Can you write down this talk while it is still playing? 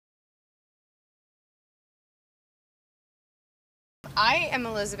I am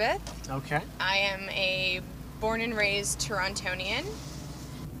Elizabeth. Okay. I am a born and raised Torontonian,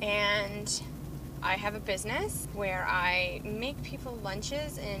 and I have a business where I make people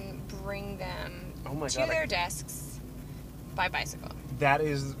lunches and bring them to their desks by bicycle. That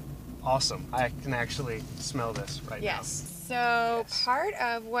is awesome. I can actually smell this right now. Yes. So part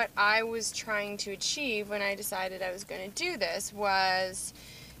of what I was trying to achieve when I decided I was going to do this was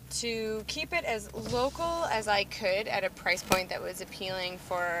to keep it as local as I could at a price point that was appealing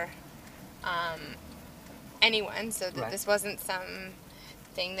for anyone, so that this wasn't some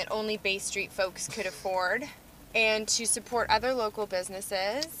thing that only Bay Street folks could afford, and to support other local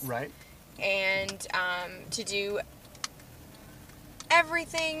businesses, and to do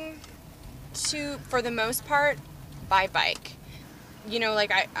everything for the most part, by bike. You know,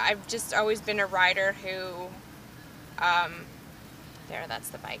 like I've just always been a rider who, there, that's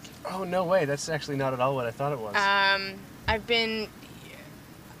the bike. Oh, no way. That's actually not at all what I thought it was. I've been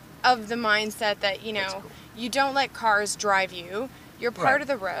of the mindset that, you know, you don't let cars drive you. You're part of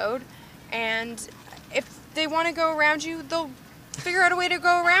the road, and if they want to go around you, they'll figure out a way to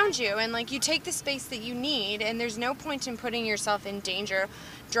go around you, and like, you take the space that you need, and there's no point in putting yourself in danger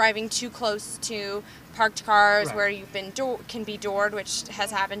driving too close to parked cars where you've been can be doored, which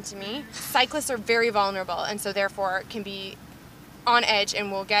has happened to me. Cyclists are very vulnerable, and so therefore can be on edge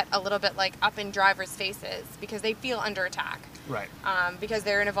and will get a little bit like up in drivers' faces because they feel under attack. Because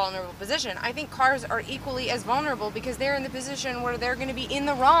they're in a vulnerable position. I think cars are equally as vulnerable because they're in the position where they're going to be in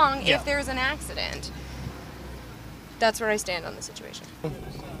the wrong if there's an accident. That's where I stand on the situation.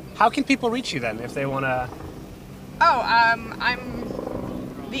 How can people reach you then if they want to? I'm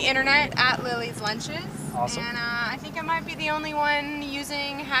the internet at Lilly's Lunches. Awesome. And I think I might be the only one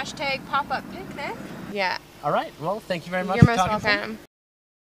using hashtag pop-up picnic. Yeah. All right. Well, thank you very much You're for most talking welcome.